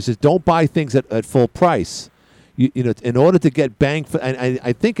warning her. Says, "Don't buy things at full price." You know, in order to get bang for, and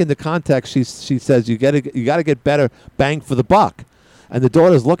I think in the context she says you got to get better bang for the buck, and the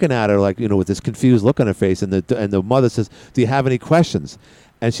daughter's looking at her like with this confused look on her face, and the mother says, "Do you have any questions?"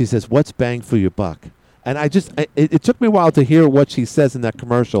 And she says, "What's bang for your buck?" And it took me a while to hear what she says in that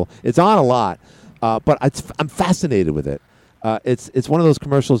commercial. It's on a lot, but I'm fascinated with it. It's one of those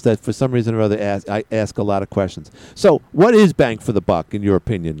commercials that for some reason or other I ask a lot of questions. So, what is bang for the buck in your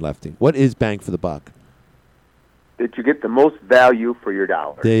opinion, Lefty? What is bang for the buck? That you get the most value for your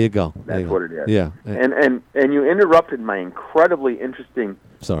dollar. There you go. That's what it is. Yeah. And you interrupted my incredibly interesting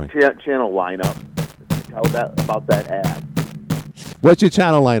channel lineup to tell about that ad. What's your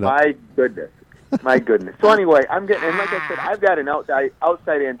channel lineup? My goodness. So anyway, I'm getting, and like I said, I've got an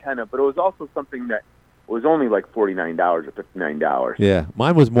outside antenna, but it was also something that was only like $49 or $59. Yeah,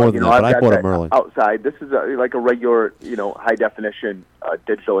 mine was more than that, but I bought them early. Outside, this is like a regular, high definition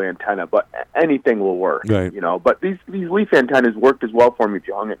digital antenna, but anything will work. Right. But these leaf antennas worked as well for me if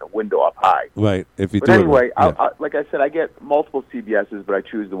you hung it in a window up high. Right. If you but do anyway, it right. like I said, I get multiple CBSs, but I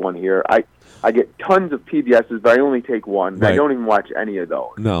choose the one here. I get tons of PBSs, but I only take one. Right. I don't even watch any of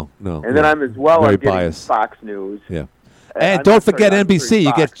those. No. And then I'm getting biased. Fox News. Yeah. And don't forget NBC.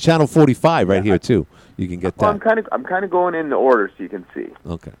 You get Channel 45 right here too. You can get that. Well, I'm kind of going in the order so you can see.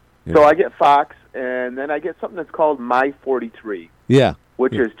 Okay. Yeah. So I get Fox, and then I get something that's called My 43. Yeah.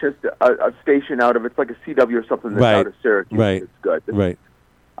 Which is just a station out of, it's like a CW or something that's out of Syracuse. Right. It's good. Right.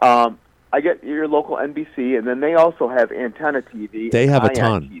 I get your local NBC, and then they also have Antenna TV. They have a Ion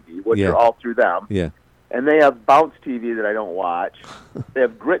ton. TV, which Yeah. are all through them. Yeah. And they have Bounce TV that I don't watch. They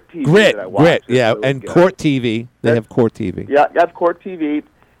have Grit TV Grit, that I watch. yeah, really and good. Court TV. They have Court TV. Yeah, I have Court TV.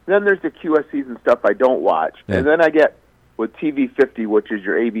 Then there's the QSCs and stuff I don't watch. Yeah. And then I get with TV 50, which is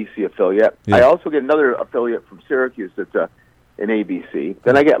your ABC affiliate. Yeah. I also get another affiliate from Syracuse that's an ABC.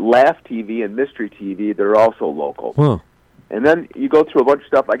 Then I get Laugh TV and Mystery TV. They're also local. Huh. And then you go through a bunch of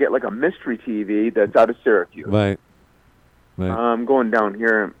stuff. I get like a Mystery TV that's out of Syracuse. Right. I'm going down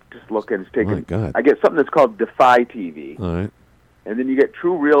here and just looking. It's taking. My God. I get something that's called Defy TV. All right. And then you get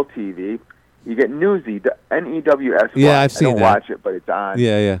True Real TV. You get Newsy, the NEWS. Yeah, I've seen I don't that. watch it, but it's on.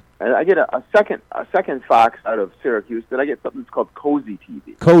 Yeah, yeah. And I get a second Fox out of Syracuse. Then I get something that's called Cozy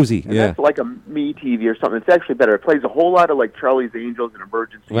TV. Cozy, And yeah. that's like a Me TV or something. It's actually better. It plays a whole lot of like Charlie's Angels and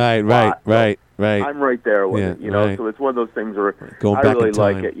Emergency. Right. I'm right there with Yeah, it, you know. right. So it's one of those things where Going I back really in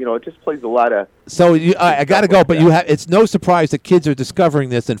like time. it. You know, it just plays a lot of. So I got to go, like but that. you have. It's no surprise that kids are discovering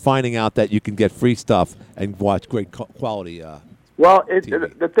this and finding out that you can get free stuff and watch great quality. Well,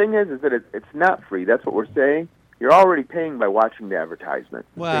 TV. the thing is that it's not free. That's what we're saying. You're already paying by watching the advertisement.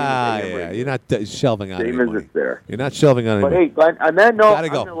 Well, Same as yeah, AM you're not shelving on Same any as money. it's there. You're not shelving on But any hey, Glenn, on that note, Gotta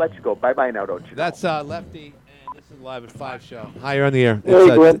I'm go. going to let you go. Bye-bye now, don't you? That's Lefty, and this is Live at 5 show. Hi, you're on the air. Hey,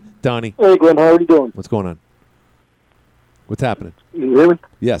 It's Glenn. Donnie. Hey, Glenn, how are you doing? What's going on? What's happening? You hear me?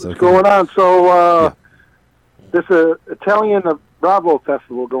 Yes. What's going on? So, this Italian Bravo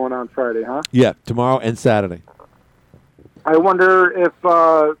Festival going on Friday, huh? Yeah, tomorrow and Saturday. I wonder if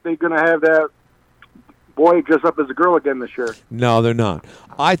they're going to have that boy dress up as a girl again this year. No, they're not.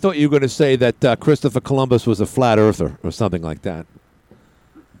 I thought you were going to say that Christopher Columbus was a flat earther or something like that.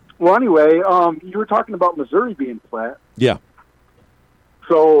 Well, anyway, you were talking about Missouri being flat. Yeah.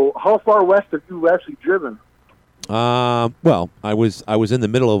 So, how far west have you actually driven? Well, I was in the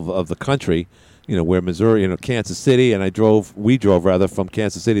middle of the country, where Missouri, Kansas City, and we drove rather from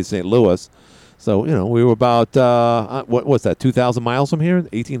Kansas City to St. Louis. So, we were about, what's that, 2,000 miles from here?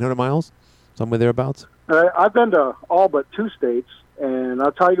 1,800 miles? Somewhere thereabouts? I've been to all but 2 states, and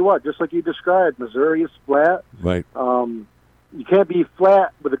I'll tell you what, just like you described, Missouri is flat. Right. You can't be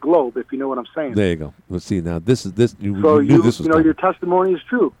flat with a globe, if you know what I'm saying. There you go. Let's see now. This. You So knew this was coming. your testimony is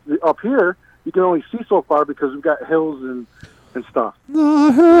true. Up here, you can only see so far because we've got hills and stuff.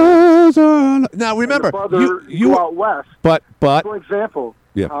 The hills are... Now remember, And the farther you go out west. but For example,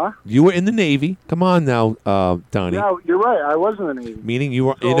 yeah, huh? you were in the Navy. Come on now, Donnie. Yeah, you're right. I was in the Navy. Meaning you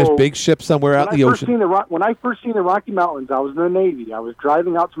were in a So, big ship somewhere out in the ocean. When I first seen the Rocky Mountains, I was in the Navy. I was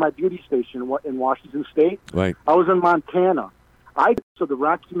driving out to my duty station in Washington State. Right. I was in Montana. I got to the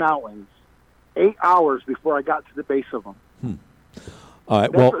Rocky Mountains 8 hours before I got to the base of them. All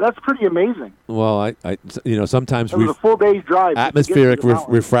right. That's pretty amazing. Well, I sometimes It was a full day's drive. just to get to atmospheric the mountains,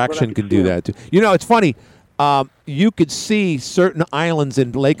 but I refraction could can see do them. that too. It's funny. You could see certain islands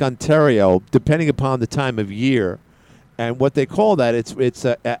in Lake Ontario depending upon the time of year, and what they call that it's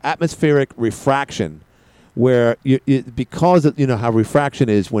atmospheric refraction, where because of how refraction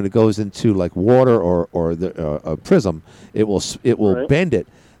is when it goes into like water or a prism, it will Right. bend it.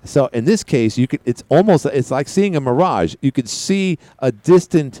 So in this case, it's like seeing a mirage. You could see a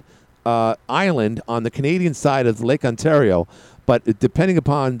distant island on the Canadian side of Lake Ontario, but depending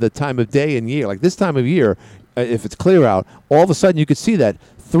upon the time of day and year, like this time of year, if it's clear out, all of a sudden you could see that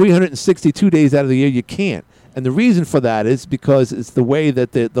 362 days out of the year you can't. And the reason for that is because it's the way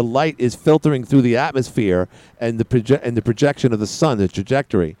that the light is filtering through the atmosphere and the projection of the sun, the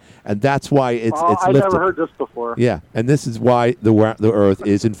trajectory, and that's why it's I've lifted. never heard this before. Yeah, and this is why the Earth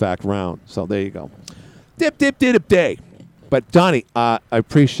is in fact round. So there you go. Dip, dip, dip, dip, day. But Donnie, I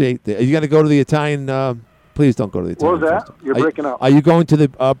appreciate that. Are you going to go to the Italian? Please don't go to the Italian. What was that? Festival. You're breaking up. Are you going to the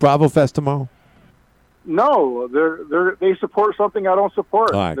Bravo Fest tomorrow? No, they support something I don't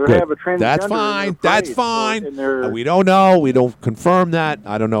support. All right, They good. have a transgender. That's in their fine. parade, That's or fine. in their- We don't know. We don't confirm that.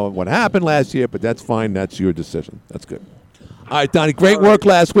 I don't know what happened last year, but that's fine. That's your decision. That's good. All right, Donnie. Great All right. work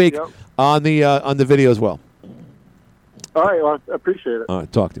last week Yep. on the video as well. All right, well, I appreciate it. All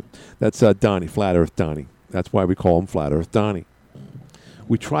right, talk to him. That's Donnie, Flat Earth Donnie. That's why we call him Flat Earth Donnie.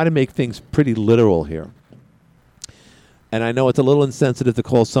 We try to make things pretty literal here. And I know it's a little insensitive to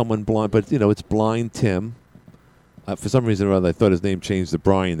call someone blind, but, it's Blind Tim. For some reason or other, I thought his name changed to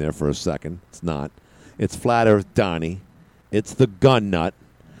Brian there for a second. It's not. It's Flat Earth Donnie. It's the Gun Nut.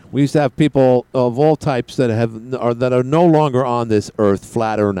 We used to have people of all types that are no longer on this earth,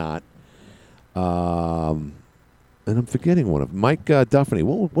 flat or not. And I'm forgetting one of them. Mike Duffney.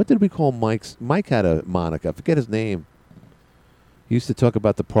 What did we call Mike's? Mike had a moniker. I forget his name. He used to talk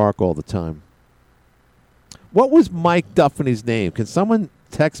about the park all the time. What was Mike Duffney's name? Can someone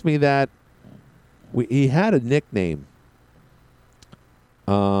text me that? He had a nickname.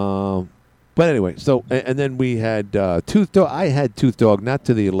 But anyway, so, and then we had Tooth Dog. I had Tooth Dog, not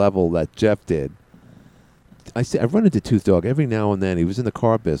to the level that Jeff did. I run into Tooth Dog every now and then. He was in the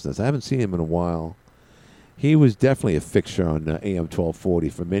car business. I haven't seen him in a while. He was definitely a fixture on AM 1240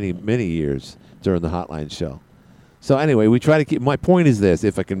 for many, many years during the Hotline show. So anyway, we try to keep, my point is this,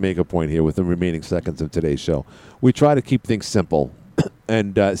 if I can make a point here with the remaining seconds of today's show. We try to keep things simple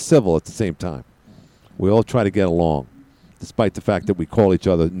and civil at the same time. We all try to get along, despite the fact that we call each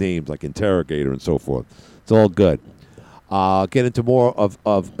other names like interrogator and so forth. It's all good. Get into more of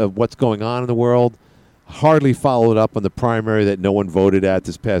what's going on in the world. Hardly followed up on the primary that no one voted at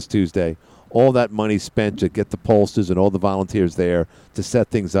this past Tuesday. All that money spent to get the pollsters and all the volunteers there to set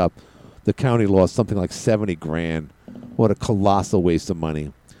things up. The county lost something like $70,000. What a colossal waste of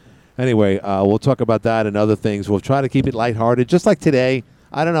money. Anyway, we'll talk about that and other things. We'll try to keep it lighthearted, just like today.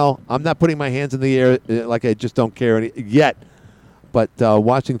 I don't know. I'm not putting my hands in the air like I just don't care yet. But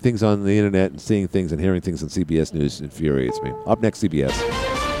watching things on the internet and seeing things and hearing things on CBS News infuriates me. Up next, CBS.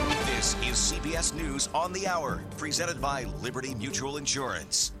 This is CBS News on the Hour, presented by Liberty Mutual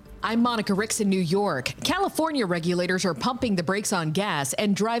Insurance. I'm Monica Ricks in New York. California regulators are pumping the brakes on gas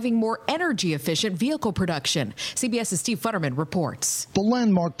and driving more energy-efficient vehicle production. CBS's Steve Futterman reports. The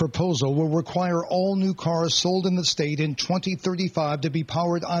landmark proposal will require all new cars sold in the state in 2035 to be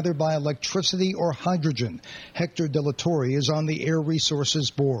powered either by electricity or hydrogen. Hector De La Torre is on the Air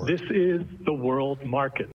Resources Board. This is the world market.